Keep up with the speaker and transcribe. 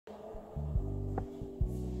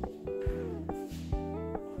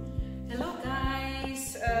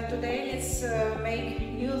today let's make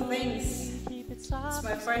new things. It's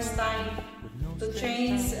my first time to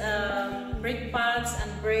change brake pads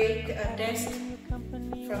and brake disc from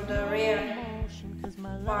the rear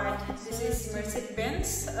part. This is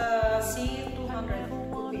Benz C200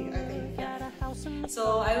 Coupe, I think. Yeah.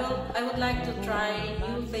 So I would like to try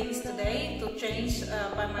new things today to change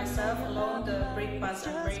by myself along the brake pads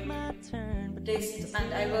and brake discs,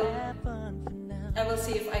 and I will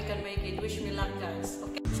see if I can make it. Wish me luck, guys.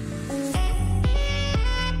 Okay.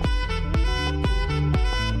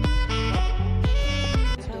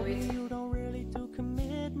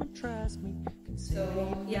 So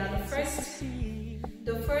yeah,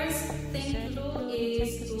 the first thing to do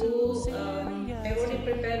is to I already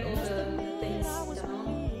prepared all the things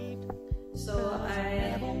down. So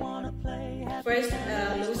I first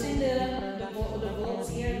loosen the bolts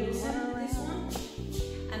here, loosen this one,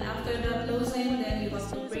 and after that loosen, then you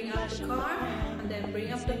have to bring up the car, and then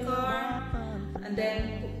bring up the car, and then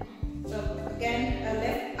again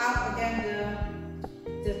lift up again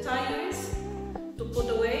the tires to put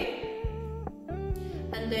away.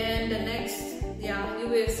 And then the next, yeah, you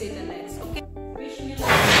will see the next. Okay. Wish me luck.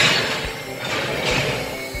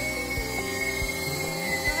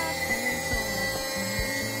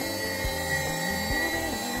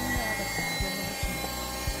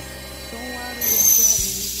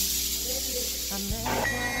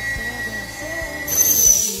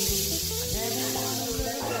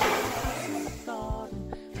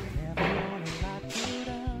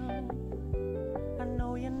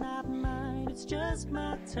 It's just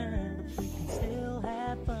my turn, but we can still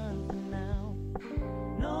have fun for now.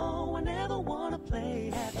 No, I never wanna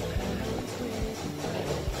play happy memories with you,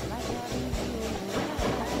 like having you around.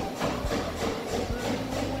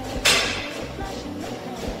 Flashing the pan,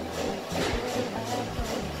 we can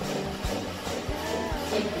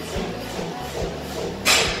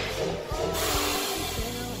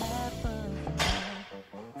still have fun for now. We can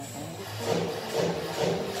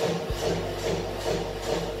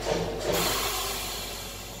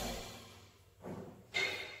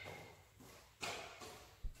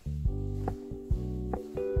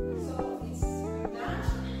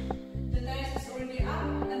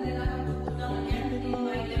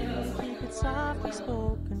have fun for now. Softly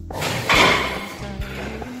spoken. I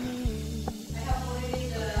have already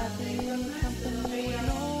the company,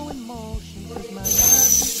 no emotion, 'cause my love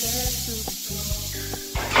is there to be.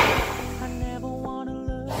 I never wanna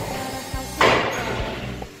look at a house of cards.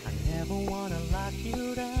 I never wanna lock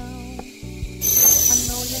you down. I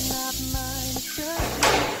know you're not mine, it's just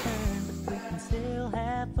your turn, but we can still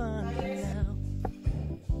have fun for now.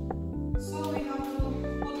 So we have to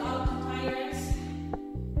put out the tires.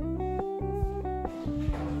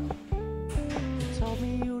 Told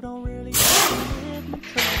me you don't really live me,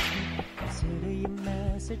 trust me. Consider your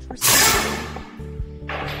message received.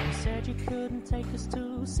 You said you couldn't take us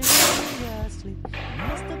too seriously. I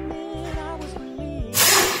must admit I was relieved,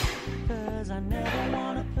 'cause I never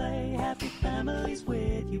wanna play happy families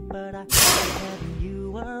with you, but I love having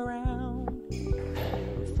you around.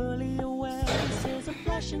 I'm fully aware this is a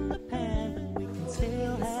flash in the pan, but we can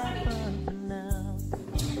still have fun for now.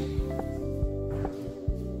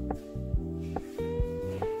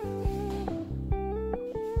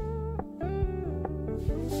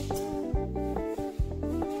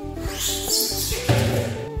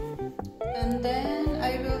 And then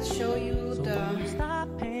I will show you the. Stop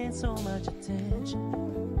paying so much attention,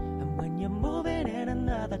 and when you're moving in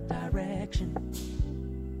another direction,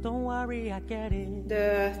 don't worry, I get it.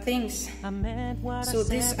 The things. I meant what So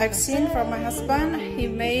this I've seen from my husband. He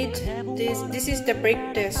made this. This is the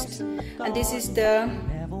brake test, and this is the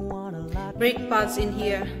brake pads in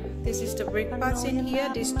here. This is the brake pads in here.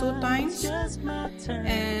 These 2 times,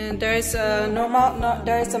 and there is a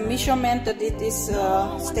there is a measurement that it is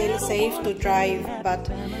still safe to drive. But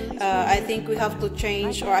I think we have to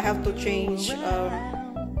change, or I have to change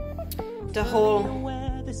the whole.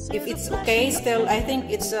 If it's okay, still I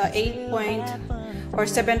think it's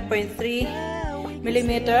 7.3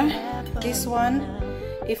 millimeter. This one,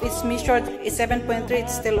 if it's measured 7.3,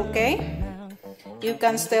 it's still okay. You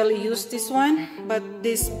can still use this one, but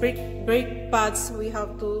these brake pads we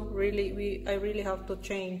have to I really have to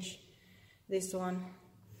change this one.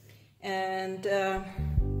 And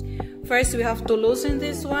first we have to loosen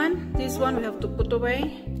this one. This one we have to put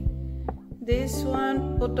away. This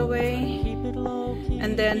one put away,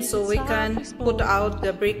 and then so we can put out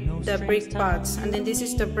the brake pads. And then this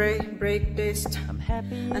is the brake disc,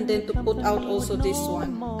 and then to put out also this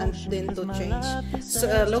one, and then to change. So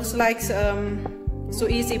looks like so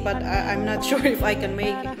easy, but I'm not sure if I can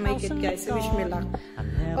make it, guys. Wish me luck.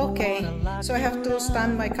 Okay, so I have to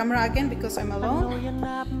stand my camera again because I'm alone.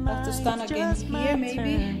 I have to stand again here,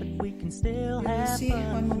 maybe. You will see,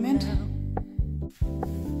 one moment.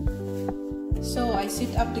 So I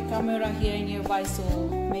set up the camera here nearby, so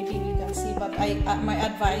maybe we can see. But my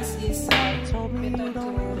advice is better to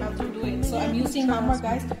not to do it. So I'm using hammer,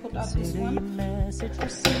 guys, to put up this one.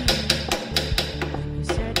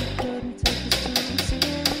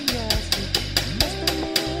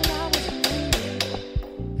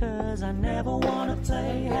 I never wanna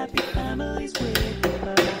play happy families with you,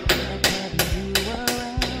 but I'm having you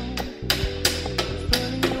around.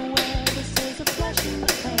 Fully aware this is a flash in the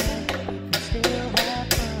pan, we can still have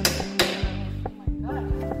fun now. Oh my God.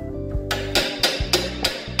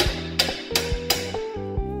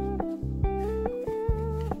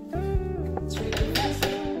 It's really fast.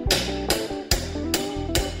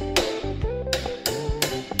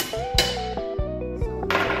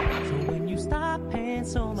 So when you stop paying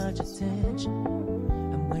so much attention,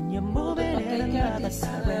 and when you're moving in another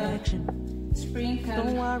direction, Spring can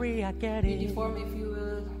don't worry, I get be it. deformed if you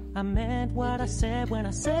will. I meant what I said when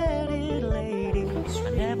I said it, lady. I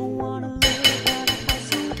never wanna live at a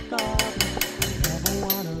house in the garden. I never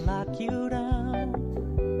wanna lock you down.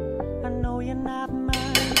 I know you're not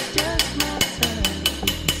mine, it's just my turn. We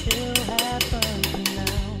can still have fun for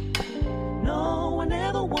now. No, I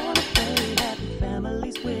never wanna play happy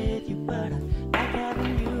families with you, but I like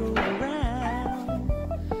having you around.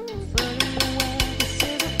 I'm fully aware this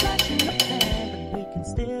is a flash in the pan, but we can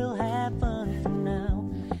still have fun for now.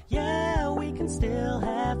 Yeah, we can still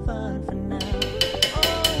have fun for now.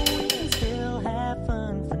 Oh, we can still have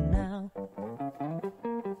fun for now.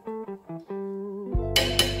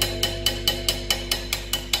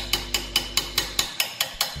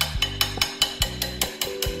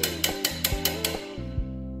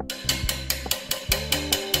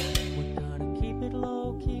 We're gonna keep it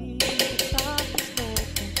low key, soft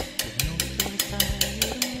spoken, with no strings tying you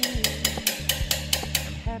to me.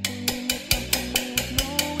 I'm happy in your company with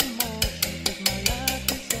no emotion, 'cause my love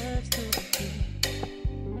deserves to be free.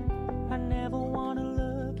 I never wanna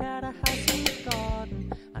look at a house in the garden.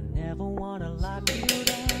 I never wanna lock you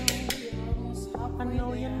down. I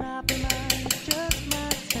know you're not mine, it's just my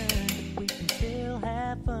turn, but we can still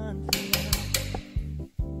have fun for now.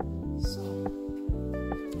 So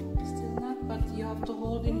still not, but you have to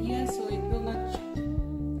hold in here so it will not.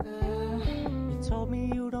 You told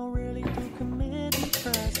me you don't really do commitment,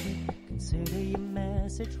 trust me. Consider your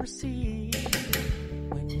message received.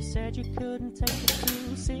 When you said you couldn't take it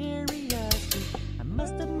too seriously, I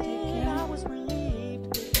must admit I was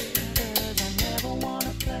relieved. 'Cause I never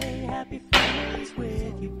wanna play happy families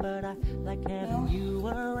with you, but I like having you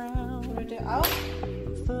around. Put it out.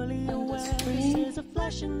 I'm fully And the aware this spring, is a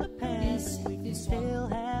flash in the pan, this- but we can this still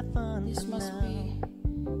one. have fun This for must now. be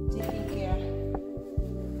taken care.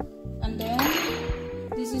 And then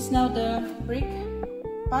this is now the brick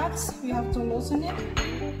parts. We have to loosen it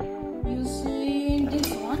using this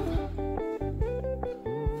one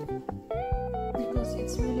because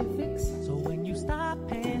it's really fixed. So when you stop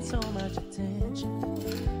paying so much attention,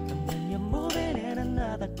 and when you're moving in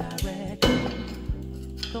another direction,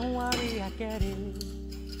 don't worry, I get it.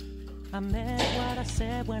 I meant what I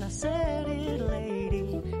said when I said it,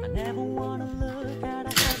 lady. I never wanna look at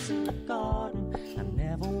a house in the garden. I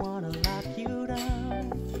never wanna lock you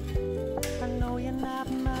down. I know you're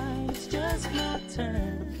not mine, it's just my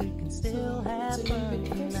turn, but we can still have it's a little fun bit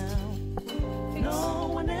for fixed. now.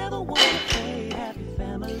 No, I never wanna play happy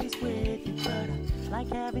families with you, but I like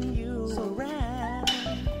having you around.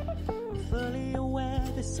 I'm fully aware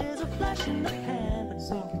this is a flash in the pan, but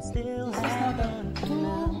we can still This is now have the fun for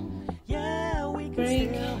now. Yeah, we can brick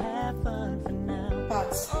still have fun for now.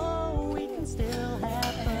 parts. Oh, we can still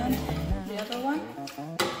have fun And for now. the other one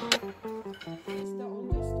is the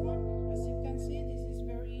oldest one. As you can see, this is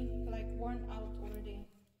very like worn out already.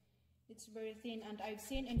 It's very thin, and I've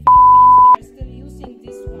seen in Philippines they are still using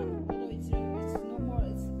this one. Although it's no more.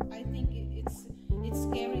 I think it's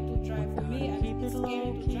scary to drive. For me, Keep it's it scary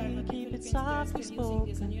low to key, drive. But in keep it Philippines, they are softly still using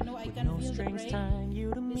this, and you know I with can no feel the strings brake. tying you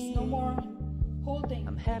to There's me. no more holding.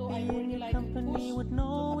 I'm Although happy I in really your like to company push with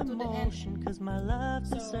no to the end. emotion, 'cause my love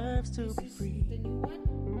So, deserves to this be is free. the new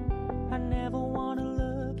one. I never wanna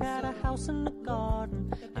look at a house in the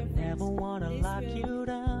garden. I never wanna This lock will- you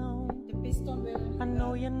down. The piston will. I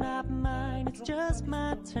know you're not mine, it's just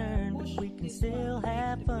my turn, but we can still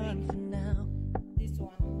have fun for now. This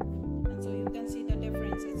one, and so you can see the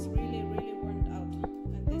difference. It's really worn out,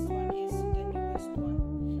 and this one is the newest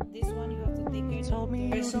one. This one you have to take care Told me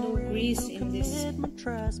of. There's you don't no really grease do in this commitment,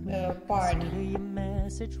 trust me. part. Consider your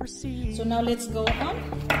message received. So now let's go on.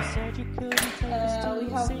 You said you couldn't take us too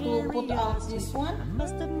We have to put out seriously. this one. I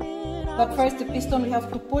must admit I But first the piston we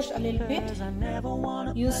have to push a little bit was, I never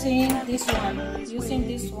wanna using play this happy one. families Using with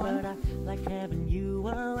this you, one but I like having you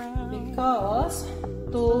around. because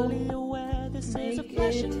Fully to aware this is a make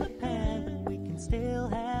flash in it the pan, but we can still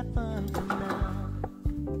have fun for now.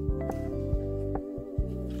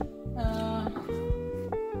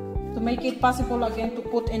 to make it possible again to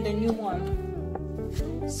put in the new one.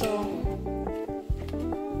 So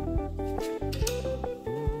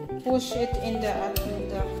push it in the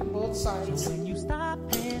both sides. When you stop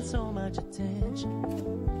paying so much attention,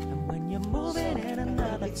 and when you're moving in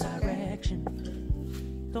another direction,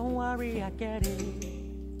 don't worry, I get it.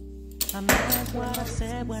 I meant what I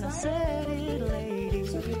said when I said it, lady.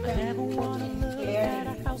 I never wanna look at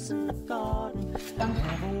a house in the garden. I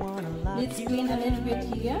never wanna lock Let's you clean a little down. bit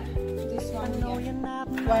here. This one know here. you're not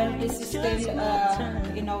While mine, this is it's still, just my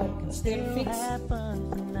turn. still fixed. Have fun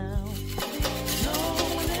for now. No,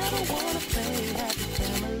 I never wanna play happy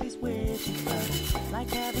families with you, but like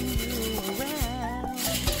having you around.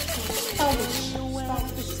 Stylish.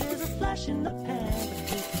 This is a flash in the pan, but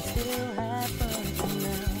we can still have fun for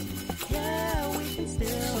now. Yeah, we can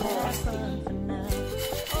still have fun for now.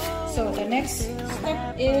 So the next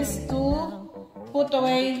step is to put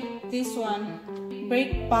away this one,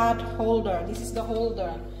 brake pad holder. This is the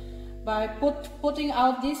holder. By putting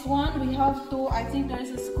out this one, we have to, I think there is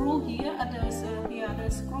a screw here, and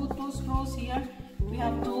there's two screws here. We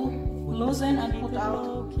have to loosen and put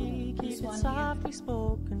out this one here.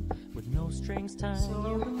 Spoken with no strings tied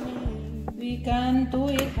you to me. We can do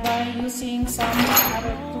it by using some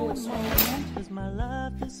other tools. Cause my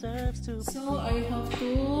love deserves to So I have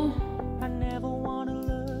to I never wanna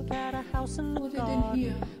look at a house in the put it in garden.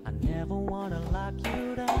 here. I never wanna lock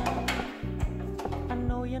you down. I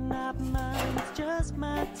know you're not mine, it's just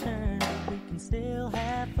my turn. We can still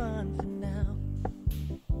have fun for now.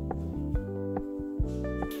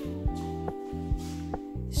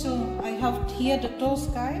 So I have here the tools,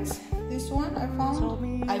 guys. This one I have. So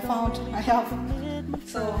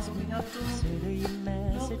we have to Consider your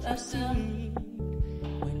message look at received.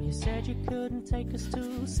 When you said you couldn't take us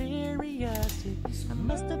too seriously, I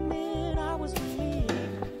must admit I was relieved.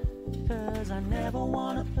 Cause I never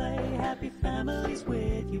wanna play happy families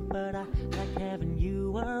with you, but I like having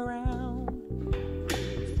you around.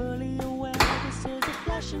 Fully aware this is a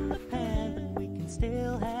flash in the pan, but we can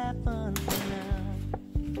still have fun for now.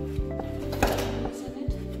 loosen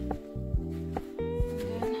it.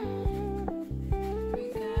 And then we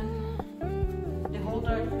can. The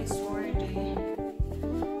holder is already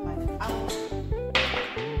like out.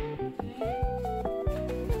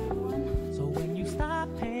 So when you stop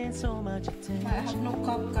paying so much I attention, have no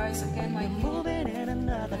cup, guys. Again, my moving in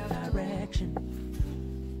another direction,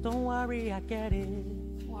 don't worry, I get it.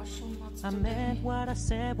 wash so much. I meant what I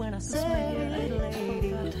said when I said it,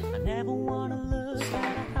 lady. I never wanna look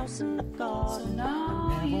at a house in the So garden. now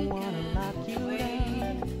I never you wanna lock you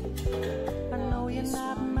can down. I know you're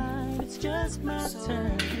not mine, it's just my So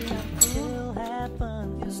turn. you have to Still have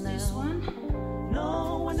fun for use this now. one.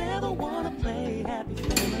 No, I never wanna play happy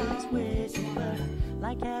families with you, but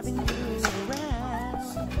like having you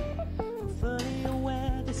around. I'm fully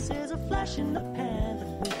aware this is a flash in the pan,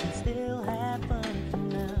 but we can still have fun for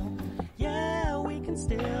now. Yeah, we can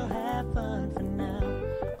still have fun for now.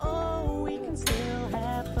 Oh, we can still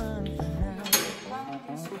have fun for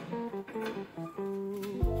now.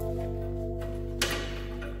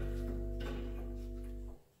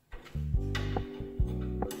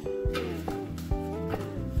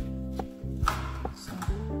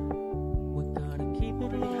 We're gonna keep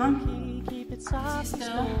it low key, keep it soft This is the-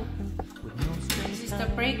 spoken, with no strings This is the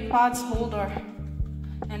tied. brake pads holder.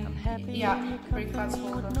 And Happy yeah, when you brake pads comfort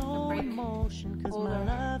me holder. with The no brake emotion, 'cause my holder.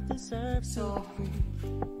 love deserves So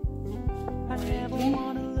I never clean.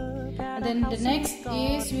 wanna look at And a then house the in next garden.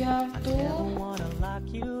 is you have I to never wanna lock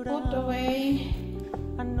you put down. away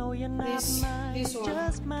I know you're not this- mine, this it's one.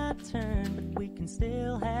 just my turn, but we can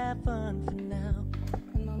still have fun for now.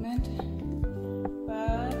 one moment.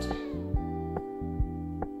 But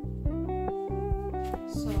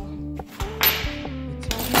so You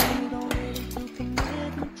told me you don't really do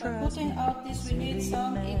commitment, by trust putting me. out this we need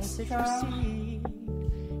some Message extra received.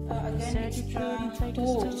 again Said you extra couldn't take us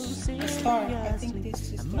tools. too A start. I seriously. think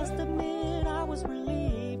this is I must admit I was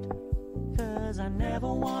relieved, cause I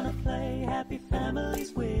never wanna play happy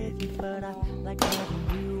families with you, but I like having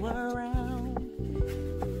you around.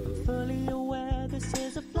 Fully aware this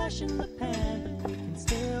is a flash in the pan, but we can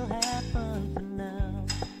still have fun for now.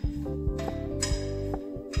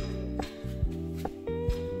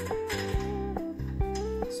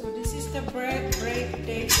 So this is the brake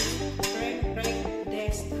desk.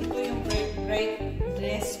 Ito yung brake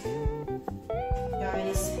desk.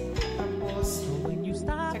 Guys, tapos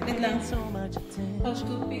saglit lang.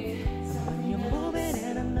 Housekeeping. You're moving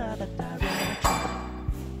in another direction.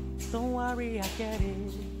 Don't worry, I get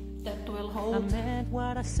it. That will I hold. meant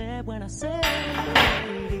what I said when I said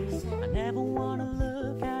ladies. I never wanna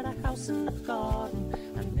look at a house in the garden.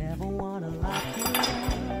 I never wanna lock you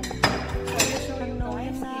down. I know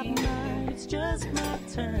you're not mine, it's just my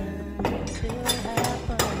turn. We can still have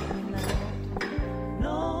fun now.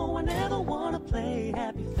 No, I never wanna play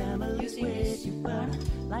happy families with you, but I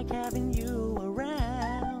like having you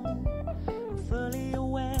around. I'm fully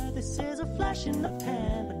aware this is a flash in the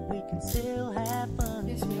pan, but we can still have fun.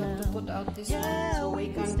 Yes, we have to put out this one so we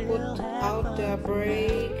can still put out the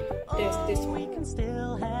brake desk. This We one. can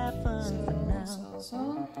still have fun for now.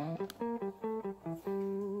 So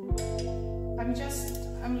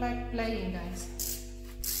I'm like playing, guys.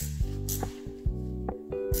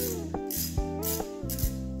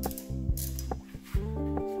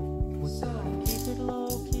 So Keep it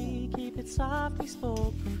low key, keep it softly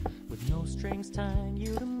spoken, with no strings tying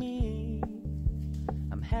you to me.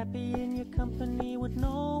 I'm happy in your company with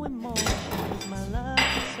no emotions. My love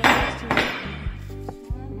deserves to be.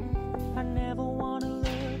 I never wanna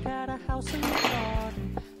look at a house in the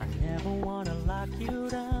garden. I never wanna lock you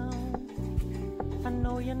down. I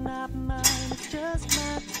know you're not mine, it's just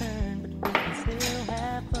my turn, but we can still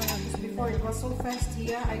have fun. before it was so fast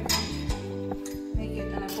here, I can't make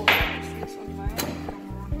it, and I put this on my camera.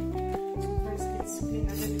 First, let's clean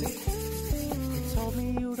a little bit. You told me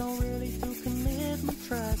you don't really do commitment,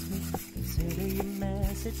 trust me. Consider your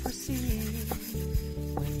message received.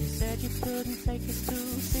 When you said you couldn't take us too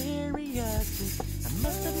seriously, I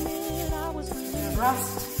must admit I was really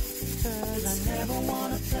Rust. cause I never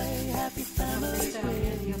wanna play happy families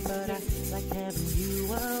with you, but I like having you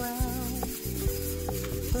around.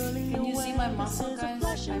 Fully Can you see my aware muscle, this is a guys?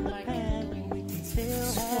 flash in I'm the like pan, doing we can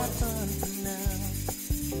still have fun for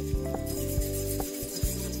now.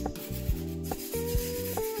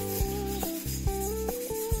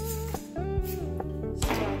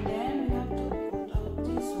 So then we have to put out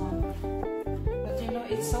this one. But you know,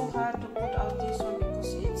 it's so hard to put out this one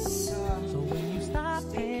because it's So when you stop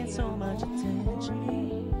paying so much attention,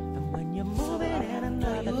 and when you're moving in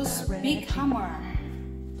another use direction, big hammer.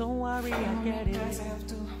 don't worry, I get Guys, I it. have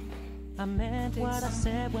to. I meant what I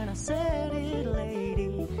said when I said it,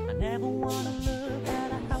 lady. I never wanna look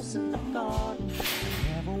at a house in the garden.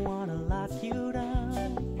 I never wanna lock you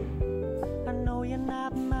down. I know you're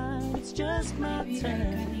not mine, it's just my Maybe I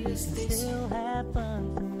turn. can We use can this. still have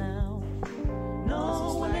fun for now.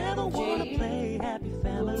 No, I never wanna play happy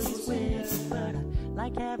families with you, but I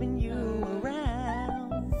like having you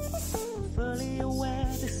around. Fully aware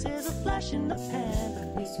this is a flash in the pan, but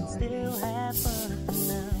we can still have fun for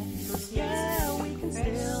now. Yeah, we can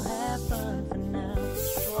still have fun for now.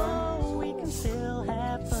 Oh, we can still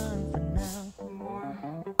have fun for now. More.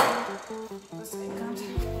 Because I can't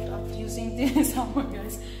put out using this hammer,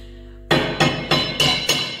 guys.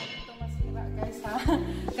 Ito masira, guys, ha?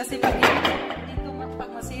 Kasi pag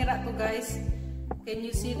masira to, guys. Can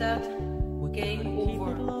you see that? Game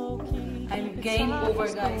over. I'm game over,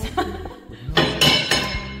 guys.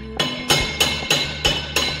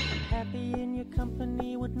 Happy in your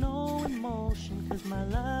company with no emotion, cause my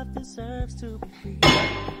love deserves to be free.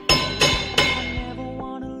 I never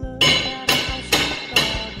wanna look at a house in the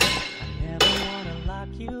garden. I never wanna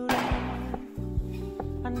lock you down.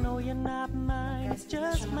 I know you're not mine, it's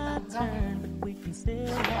just my turn, but we can still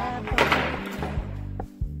have fun.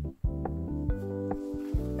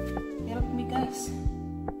 Help me, guys.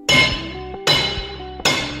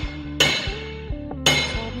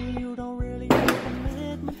 Told me you don't really need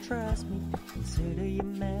commitment, trust me. Consider your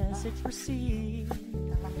message received.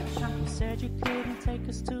 You said you couldn't take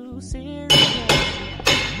us too seriously.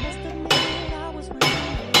 Must admit I was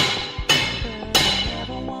really, cause I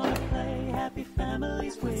never wanna play happy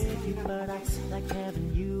families with you, but I like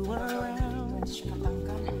having you around.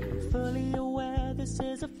 Fully aware this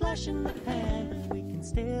is a flash in the pan, but we can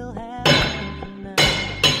still have fun for now.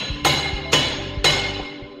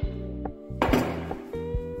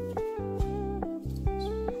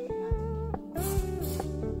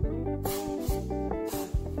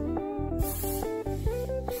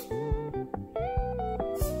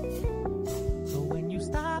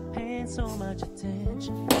 So much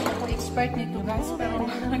attention. Ako expert nito, guys, pero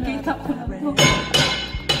nakita ko lang to.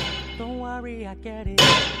 Don't worry, I get it.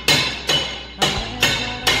 I meant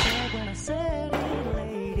what I said when I said it,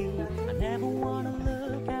 lady. I never wanna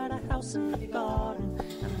look at a house in the garden.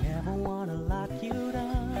 I never wanna lock you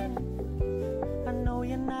down. I know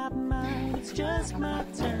you're not mine, it's just my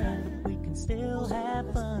turn, but we can still have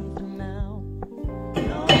fun for now.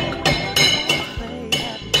 No, I never wanna play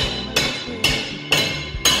happy families with you,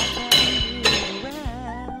 like having you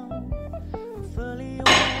around. I'm fully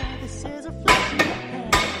aware this is a flash in the pan,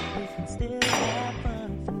 but we can still have fun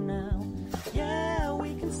for now. Yeah,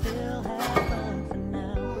 we can still have fun for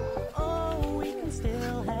now. Oh, we can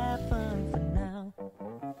still have fun for now.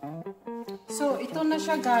 So, ito na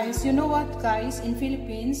siya guys. You know what guys, in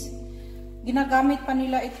Philippines, ginagamit pa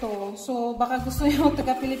nila ito. So, baka gusto nyo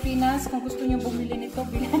taga Pilipinas, kung gusto nyo bumili nito,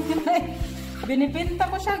 bilhan nyo na. Binibenta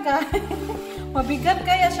ko siya guys. Mabigat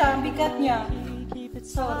kaya siya, ang bigat niya.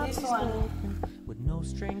 So, this one.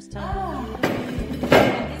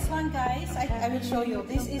 This one guys, I will show you.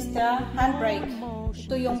 This is the handbrake.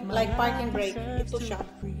 Ito yung like parking brake. Ito siya.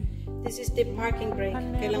 This is the parking brake.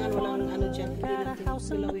 Kailangan walang ano dyan. Hindi natin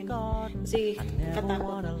bilawin. Kasi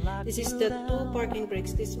katakot. This is the two parking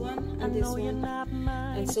brakes. This one and this one.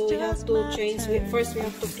 And so we have to change. First we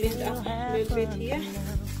have to clean it up a little bit here.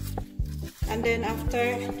 And then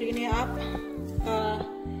after cleaning up,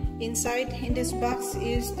 inside in this box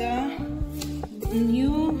is the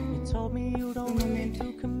new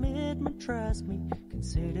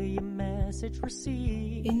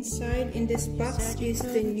inside in this box is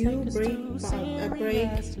the new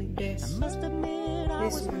brake disc. This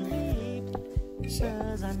one. So,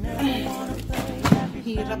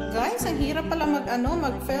 hirap guys, ang hirap pala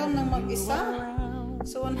mag-film ng mag-isa.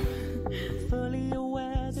 So,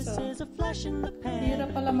 hirap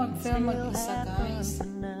pala mag-film mag-isa guys.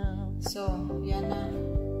 So, yan na.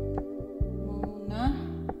 Muna.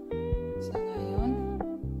 Sa ngayon.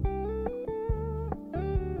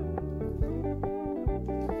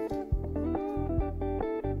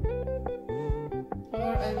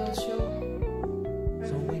 Or I will show.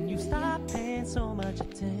 So when you stop paying so much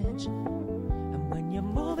attention, and when you're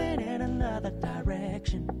moving in another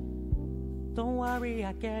direction, don't worry,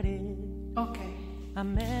 I get it. Okay. I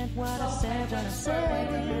meant what I said when I said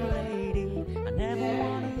it, lady. I never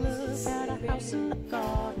wanna look at a house in the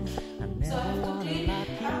garden. I never wanna lock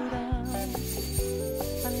you down.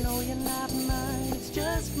 I know you're not mine, it's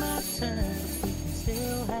just my turn, but we can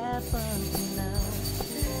still have fun for now.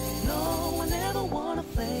 No, I never wanna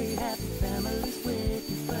play happy families with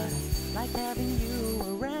you, but I like having you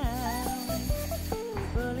around. I'm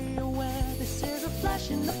fully aware this is a flash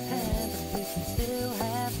in the pan, but we can still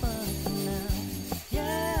have fun for now.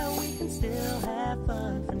 Yeah, we can still have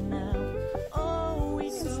fun for now. Oh, we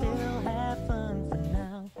can still have fun for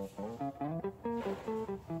now.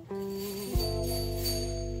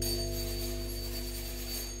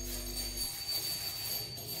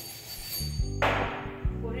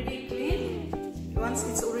 Already clean. Once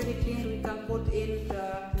it's already clean, we can put in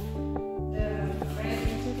the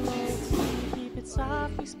Keep it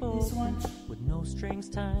softly spoken, with no strings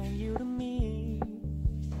tying you to me.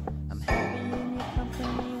 I'm happy in your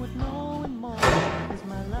company with no emotion, 'cause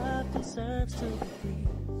my love deserves to be free.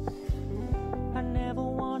 I never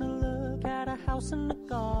wanna look at a house in the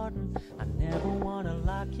garden. I never wanna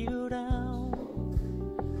lock you down.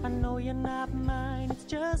 I know you're not mine, it's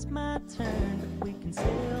just my turn, but we can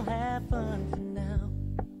still have fun for now.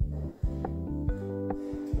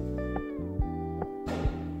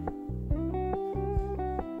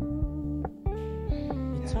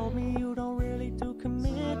 You told me you don't really do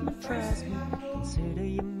commitment, trust me, consider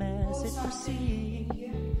your message received.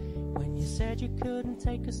 When you said you couldn't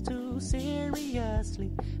take us too seriously,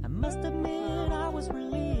 I must admit I was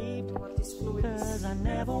relieved, 'cause I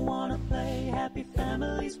never wanna play happy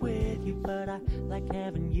families with you, but I like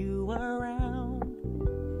having you around.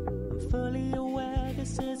 I'm fully aware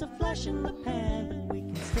this is a flash in the pan, but we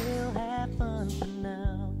can still have fun for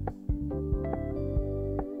now.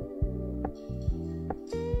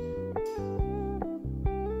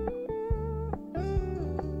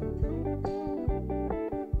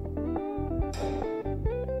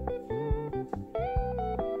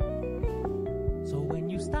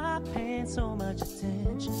 Stop paying so much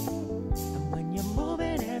attention, and when you're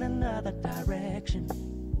moving in another direction,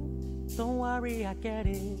 don't worry, I get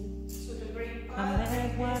it. I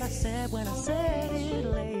meant what I said when I said it,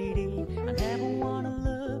 lady. I never wanna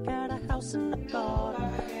look at a house in the garden.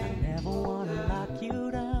 I never wanna lock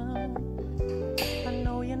you down. I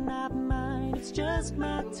know you're not mine, it's just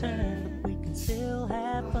my turn, but we can still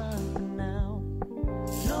have fun for now.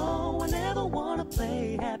 No, I never wanna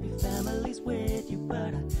play happy families with you,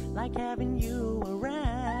 but I like having you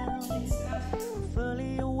around. I'm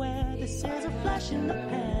fully aware this is a flash in the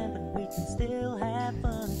pan, but we can still have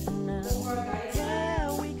fun for now.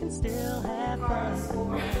 Yeah, we can still have fun for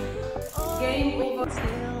now. game over.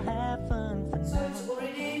 Still have fun for So it's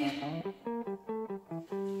already.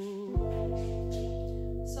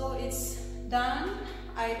 So it's done.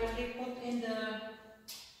 I already put in the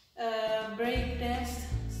brake test.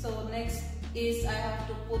 So next is I have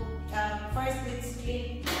to put first let's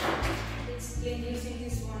clean using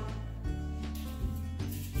this one.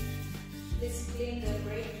 Let's clean the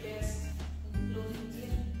brake test, including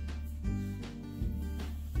clean.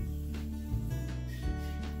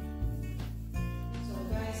 So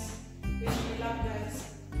guys, wish me luck guys.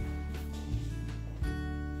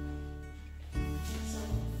 So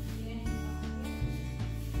clean.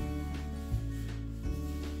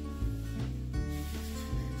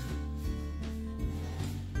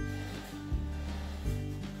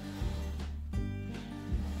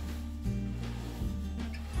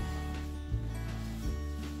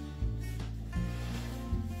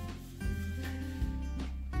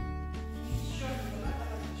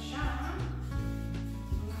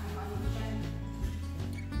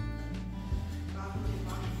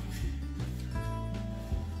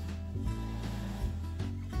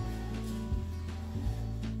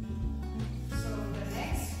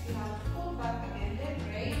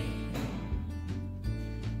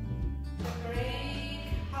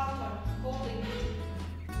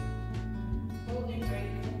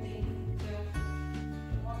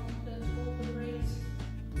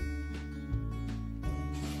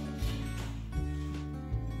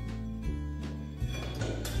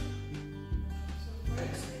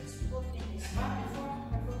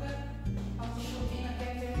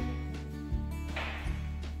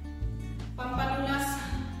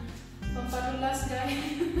 Pampadulas guys.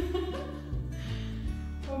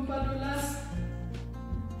 Pampadulas.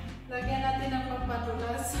 Lagyan natin ng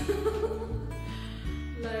pampadulas.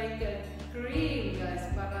 Like cream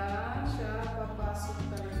guys. Para siya papasok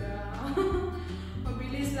talaga.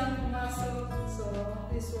 Mabilis lang pumasok. So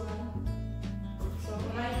this one. So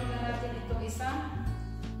unahin muna natin itong isa.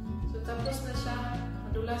 So tapos na siya.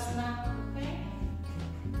 Madulas na. Okay?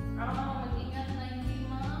 Mag-ingat na hindi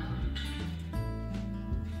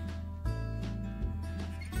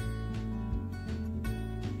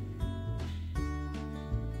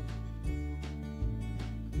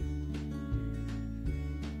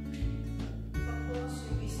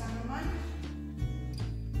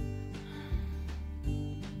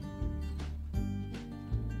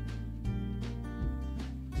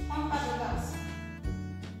pampadulas.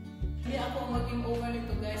 Hindi ako maging over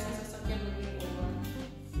nito guys. Ang sasakyan maging over.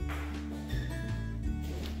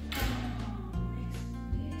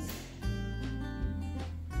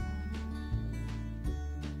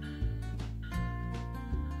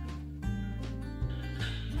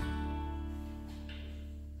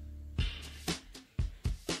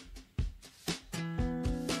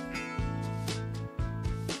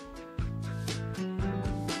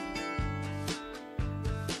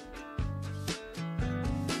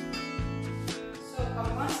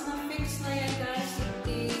 Once na-fix na yan guys,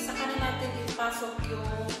 saka na natin ipasok yung,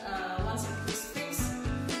 once it is fixed,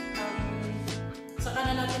 saka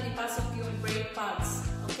na natin ipasok yung brake pads.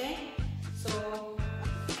 Okay? So,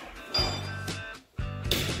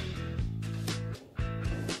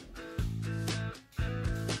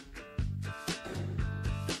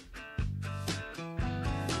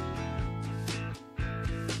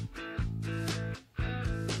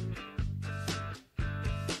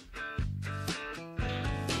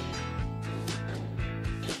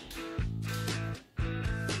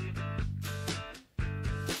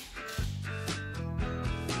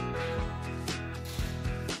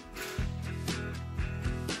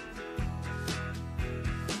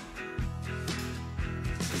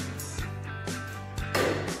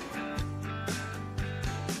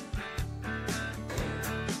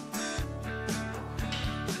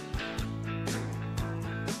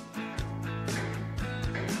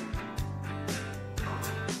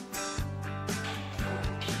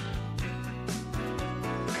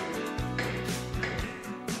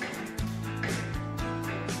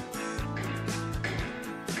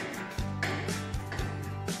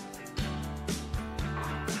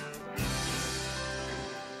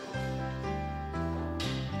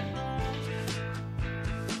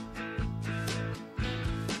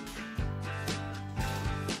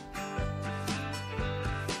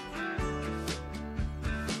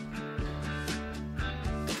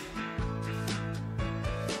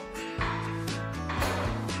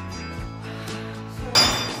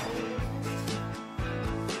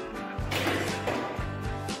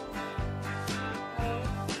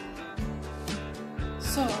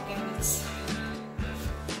 So again, it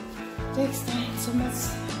takes time so much.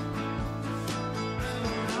 So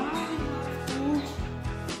now I have to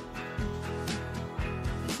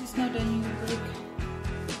It's not a new brake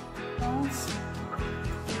pads.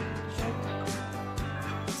 Check.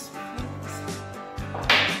 It's fixed.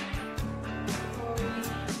 Before we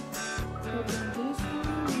put in this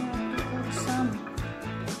one, we have to put some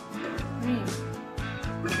rim.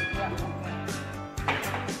 Yeah, okay.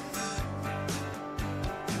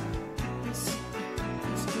 This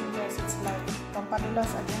guys, it's like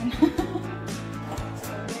pampadulas again.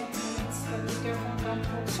 So then let's be careful, don't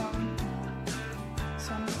put something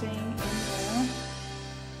in there.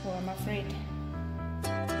 Oh, I'm afraid.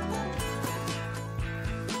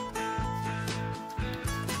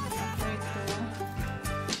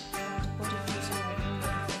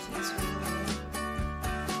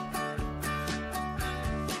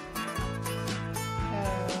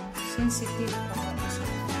 Sensitive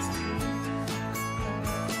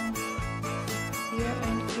here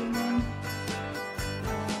and here,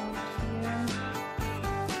 here.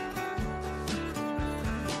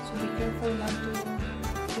 So be careful not to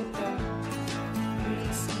put the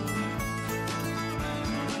grease in.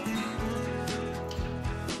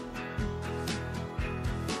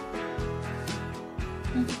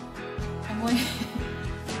 Amoy.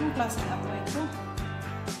 Anong klaseng amoy ito?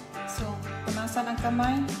 So, punasan ang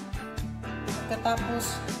kamay. Pagkatapos,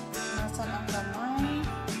 nasan ang kamay,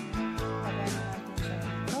 lagyan natin siya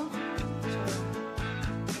dito. So,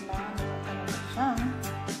 kailangan mo talaga siya.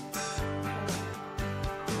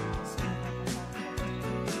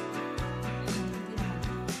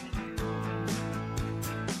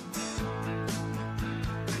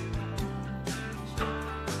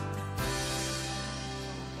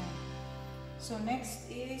 So, next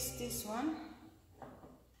is this one.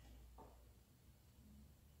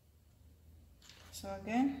 So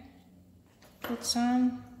again, put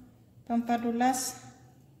some pampadulas.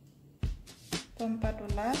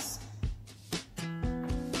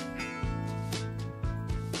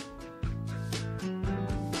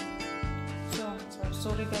 So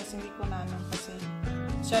sorry guys, hindi ko na kasi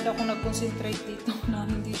masyado akong nag-concentrate dito na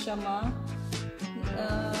hindi siya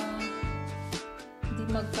hindi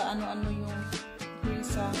magkaano-ano yung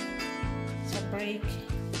grease sa brake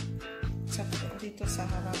dito sa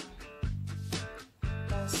harap.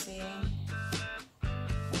 Kasi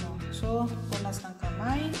so punas ng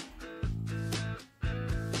kamay,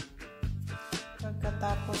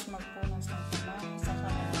 pagkatapos magpunas ng kamay, saka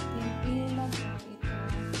natin ilag ito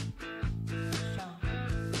siya.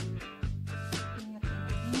 Ingat.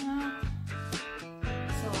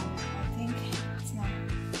 So I think it's now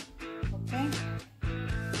okay.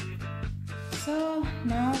 So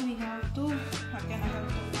now we have to again, I have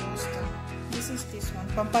to close this one,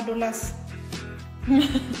 pampadulas.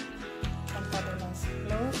 Pampadulas,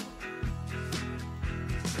 close,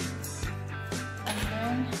 and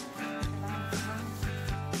then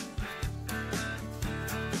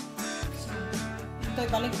so ito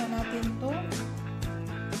ibalik na natin to.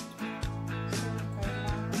 So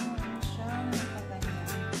kailangan siya nakaganyan.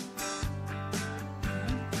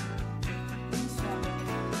 This one,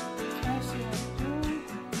 first you have to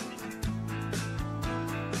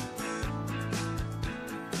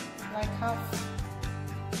like half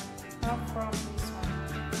from this one.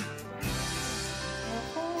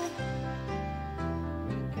 Careful.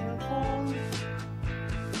 Be careful.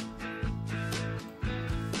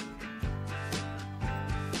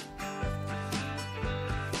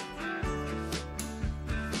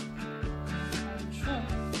 I'm sure.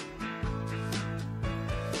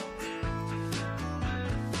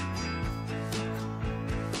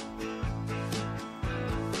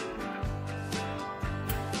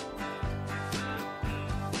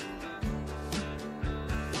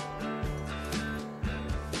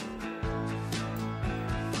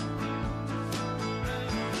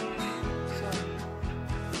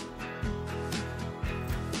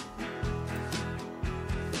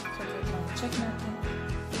 Check natin.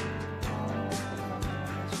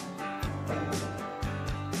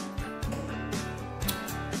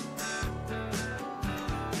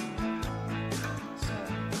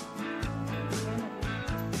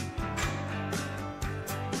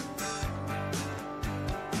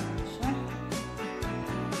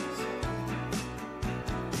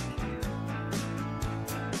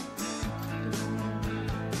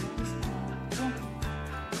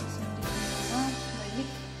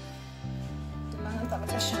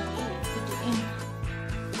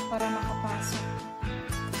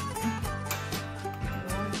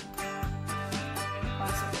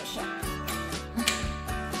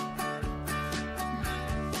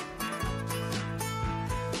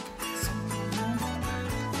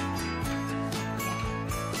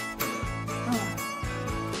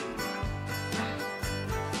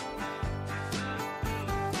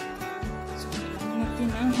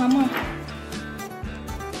 ng hammer.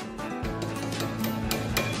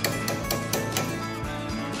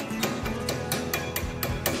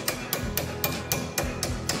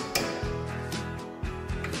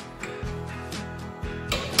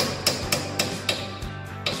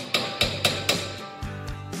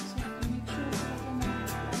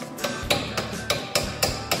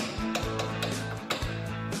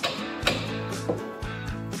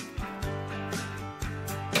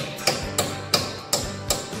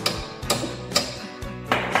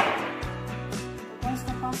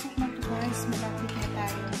 Malapit na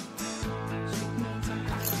tayo. So, it means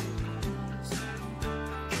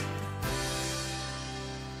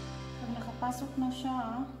pag nakapasok na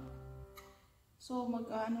siya, so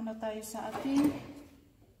mag-ano na tayo sa ating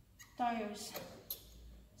tires.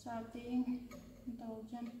 Sa ating, ang tawag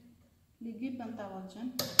dyan, ligid ang tawag dyan.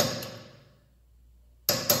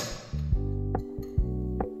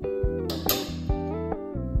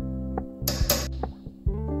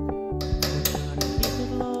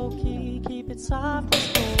 It's soft and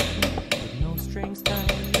spoken, with no strings tying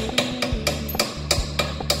you to me.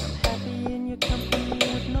 I'm happy in your company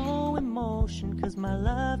with no emotion, cause my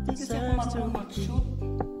love deserves to be.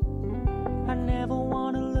 I never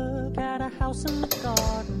wanna look at a house in the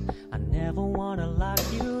garden, I never wanna lock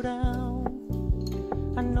you down.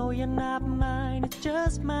 I know you're not mine, it's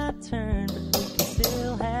just my turn, but we can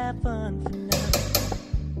still have fun for now.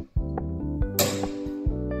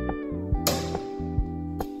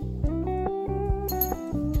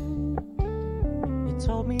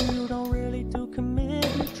 Told me you don't really do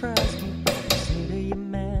commitment, trust me. Consider your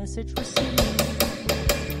message received.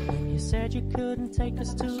 When you said you couldn't take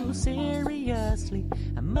us too seriously,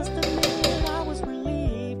 I must admit I was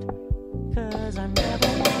relieved. Cause I never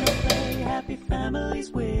wanna play happy families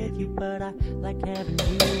with you, but I like having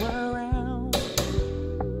you around.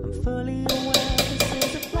 I'm fully aware this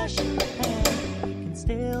is a flash in the pan, but we can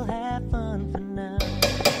still have fun for now.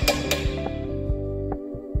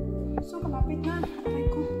 So, malapit na. Aray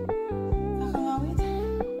ko. Nakangawit.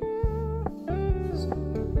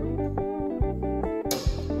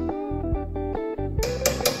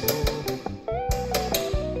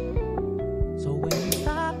 So when you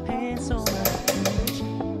stop paying so much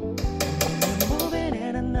attention, when you're moving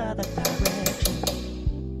in another direction,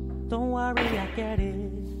 don't worry, I get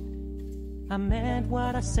it. I meant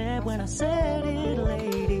what I said when I said it,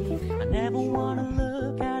 lady. I never wanna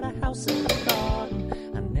look at a house in the garden,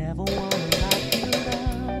 I never wanna lock you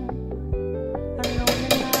down. I know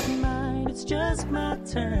you're not mine, it's just my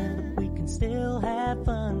turn, but we can still have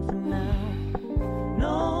fun for now.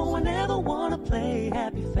 No, I never wanna play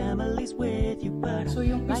happy families with you, but so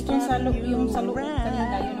yung piston sa loob, yung sa loob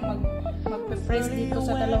kanina, yun ang magpe-press dito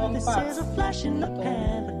sa dalawang parts. Dito,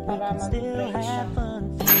 para mag-break siya.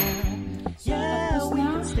 Yeah, we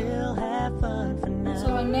can still have fun for now.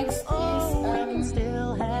 So next is we can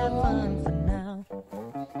still have fun for now.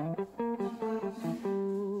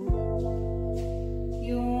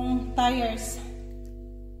 Yung tires.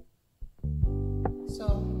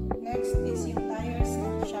 So next is yung tires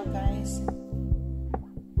na siya, guys.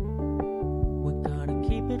 We're gonna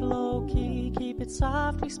keep it low key, keep it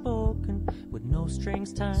softly spoken, with no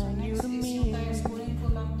strings tying you to me.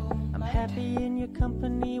 I'm happy in your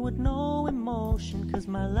company with no emotion, cause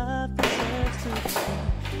my love deserves to be.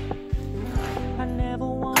 I never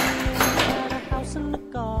wanna live at a house in the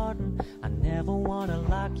garden, I never wanna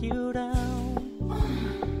lock you down.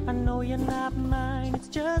 I know you're not mine, it's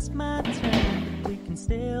just my turn, but we can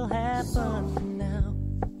still have fun for now.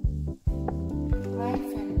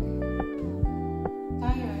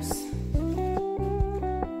 Tires.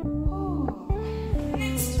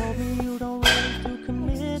 Told me you don't really do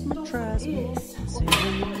commitment, trust me. Consider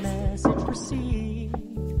your message received.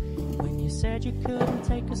 When you said you couldn't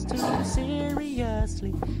take us too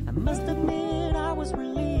seriously, I must admit I was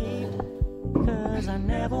relieved. Cause I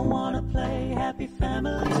never wanna play happy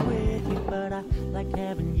families with you, but I like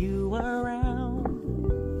having you around.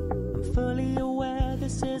 I'm fully aware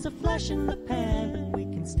this is a flash in the pan, but we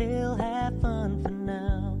can still have fun for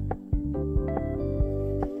now.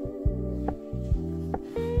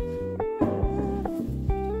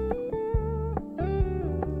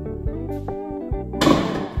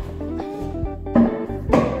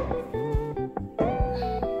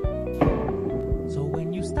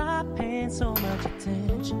 So much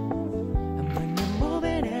attention, and when you're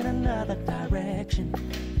moving in another direction,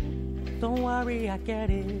 don't worry, I get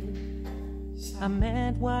it. I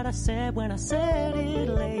meant what I said when I said it,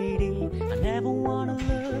 lady. I never wanna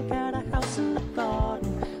look at a house in the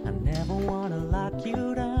garden, I never wanna lock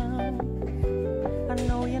you down. I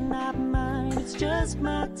know you're not mine, it's just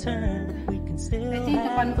my turn, but we can still I think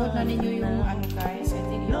have napanood na fun ninyo yung now. ano guys. I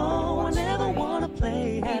think you No one watched ever my wanna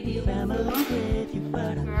play happy video family before, with you,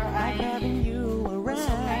 but I where like having you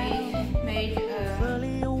also around. made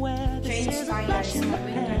Fully aware this change is a tires, flash in the not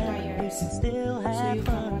winter pan. We tires. can still So have you can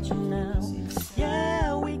fun watch for it. now.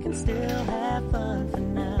 Yeah, we can still have fun for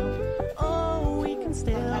now. Oh, we can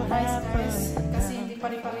still Advice have fun guys, for kasi now. hindi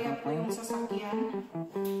pare-pareha po yung sasakyan.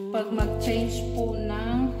 Pag mag-change po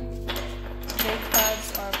ng brake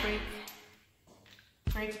pads or brake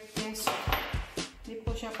disc, hindi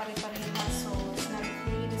po siya pare-pareha. So it's not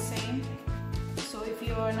really the same. So if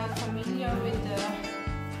you are not familiar with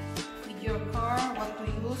your car, what to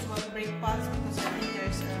use, what brake pads, because I think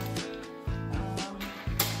there's a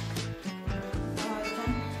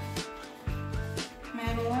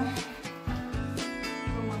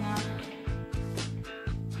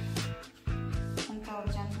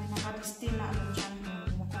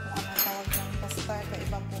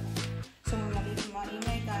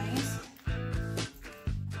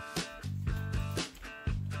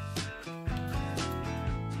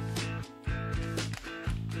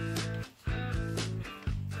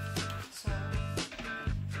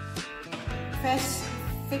first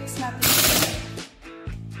fix natin.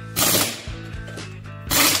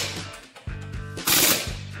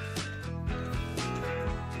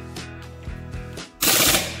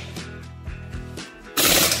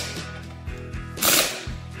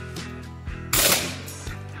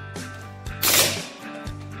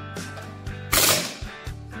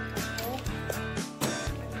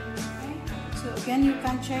 So again, you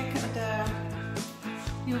can check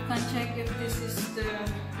if this is the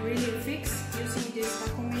really fixed using this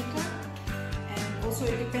tachometer, and also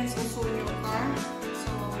it depends also on your car.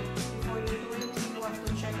 So before you do it, you have to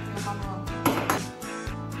check your manual.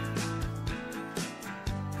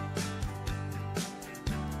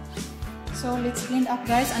 So let's clean up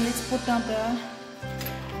guys, and let's put down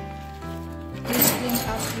this clean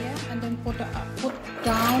up here, and then put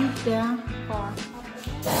down the car.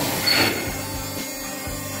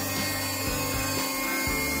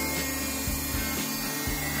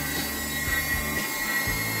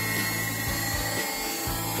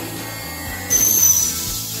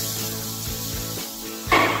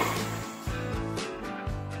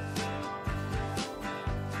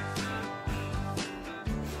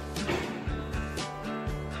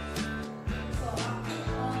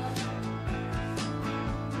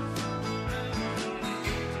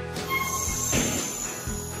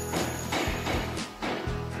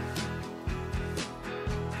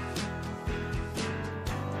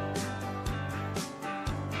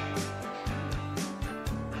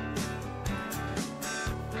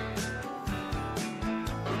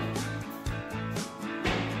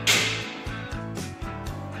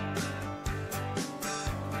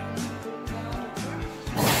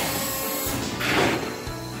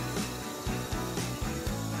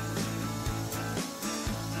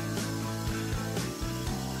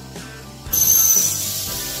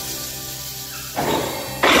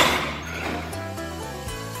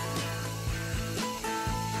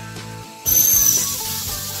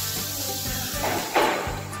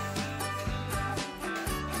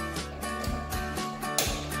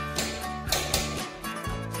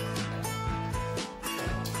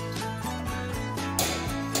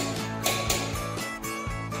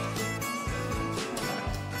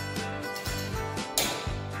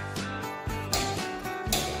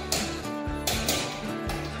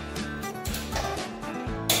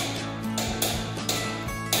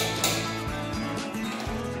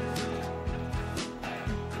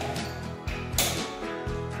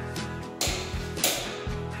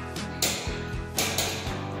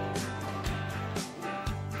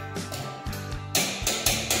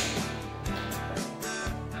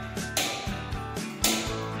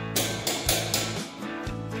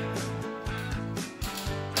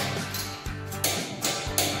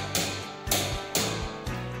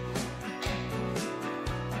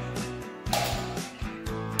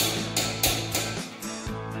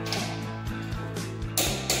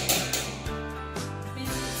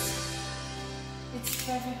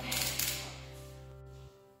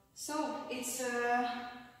 So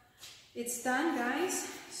it's done guys.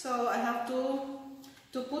 So I have to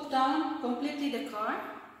put down completely the car.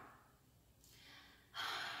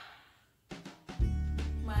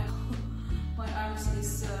 My arms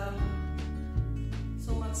is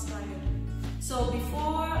so much tired. So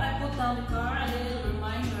before I put down the car, a little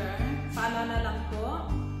reminder, paalala lang po,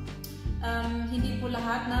 hindi po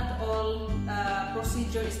lahat, not all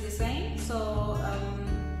procedure is the same. So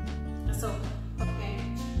okay.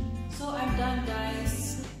 So I'm done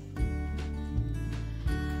guys.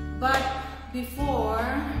 But before,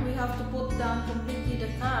 we have to put down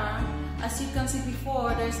as you can see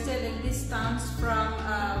before, there's still a distance from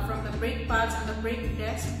the brake pads and the brake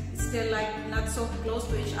disc. It's still like not so close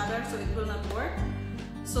to each other, so it will not work.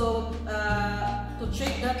 So to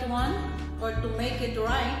check that one, or to make it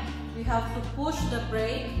right, we have to push the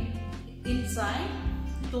brake inside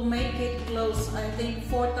to make it close. I think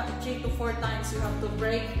 3 to 4 times you have to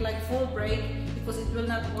brake, like full brake, because it will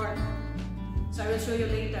not work. So I will show you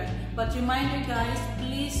later. But reminder guys,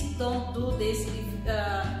 please don't do this if,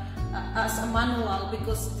 as a manual,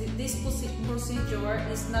 because this procedure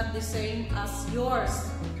is not the same as yours.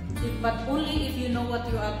 But only if you know what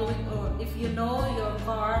you are doing, or if you know your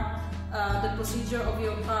car, the procedure of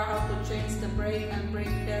your car, how to change the brake and brake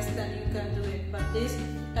test, then you can do it. But this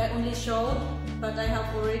I only showed, but I have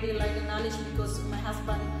already like the knowledge because my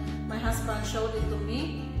husband showed it to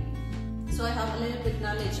me. So I have a little bit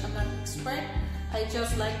knowledge. I'm not an expert. I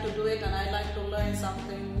just like to do it, and I like to learn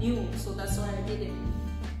something new. So that's why I did it.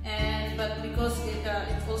 But because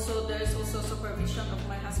there's also supervision of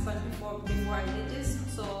my husband before I did this.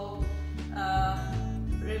 So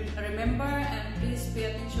remember, and please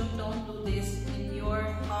pay attention. Don't do this in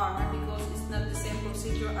your car because it's not the same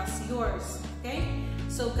procedure as yours. Okay.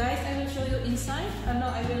 So guys, I will show you inside.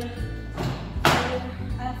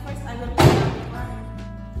 First I will put the car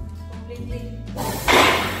completely.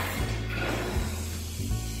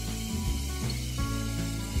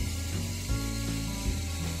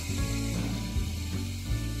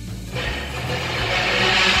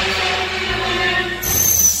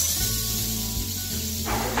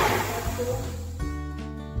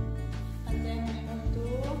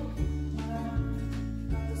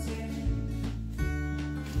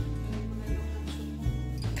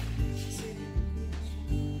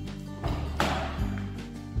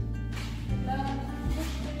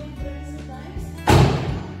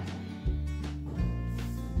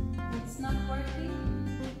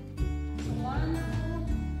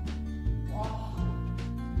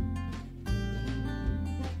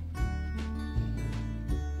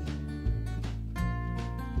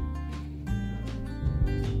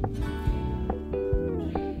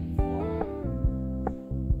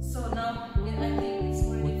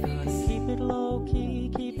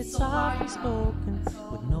 Softly spoken,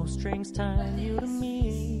 with no strings tying you to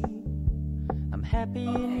me. I'm happy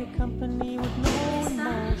in your company with no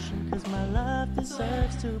emotion, cause my love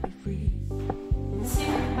deserves to be free.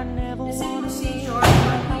 I never wanna leave my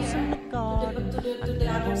house in the garden. I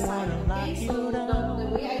never wanna lock you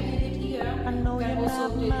down. I know you're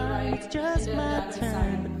not mine, it's just my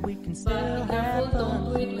turn, but we can still have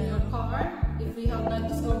Don't do it in your car. If we have not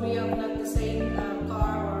the same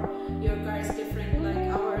car, or your car is different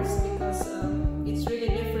like ours, because it's really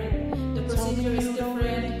different. The procedure is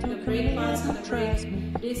different, the brake pads and the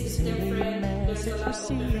brake, this is different, there's a lot of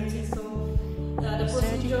differences. So the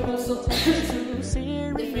procedure also different,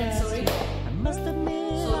 sorry. So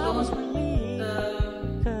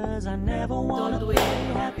don't do it.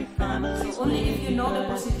 So only if you know the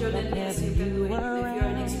procedure, then yes, you can do it. If you're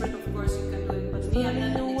an expert, of course you can do it. But me, I'm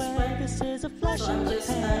not an expert, so I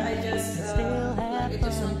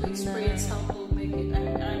just want to experience how to make it.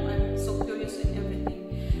 I'm so curious in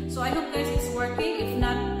everything. So I hope guys it's working. If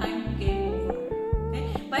not,